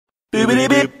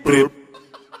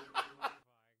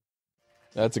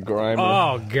That's a grimer.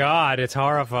 Oh god, it's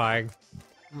horrifying.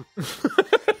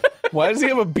 Why does he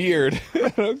have a beard? I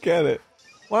don't get it.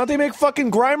 Why don't they make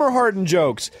fucking Grimer Harden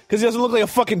jokes? Because he doesn't look like a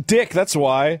fucking dick, that's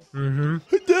why. Mm-hmm.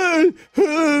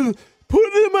 Put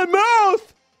it in my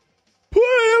mouth! Put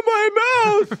it in my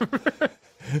mouth!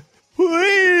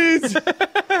 Please!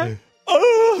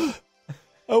 Oh,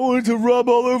 I wanted to rub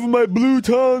all over my blue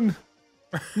tongue.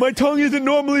 My tongue isn't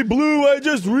normally blue, I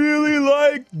just really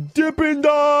like Dippin'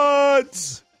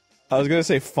 Dots! I was gonna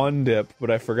say Fun Dip, but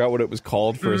I forgot what it was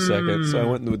called for a second, so I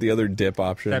went with the other dip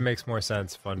option. That makes more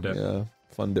sense, Fun Dip. Yeah,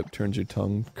 Fun Dip turns your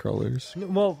tongue colors.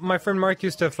 Well, my friend Mark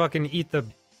used to fucking eat the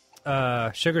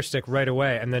sugar stick right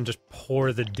away and then just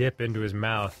pour the dip into his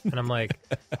mouth. And I'm like,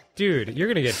 dude, you're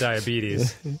gonna get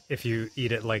diabetes if you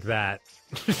eat it like that.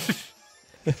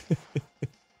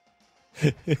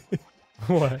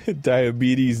 What?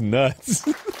 Diabetes nuts.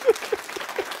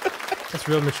 That's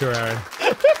real mature, Aaron.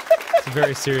 It's a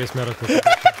very serious medical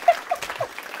condition.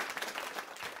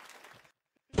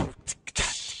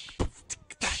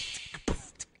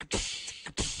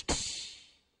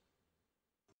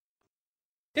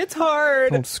 It's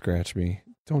hard! Don't scratch me.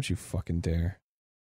 Don't you fucking dare.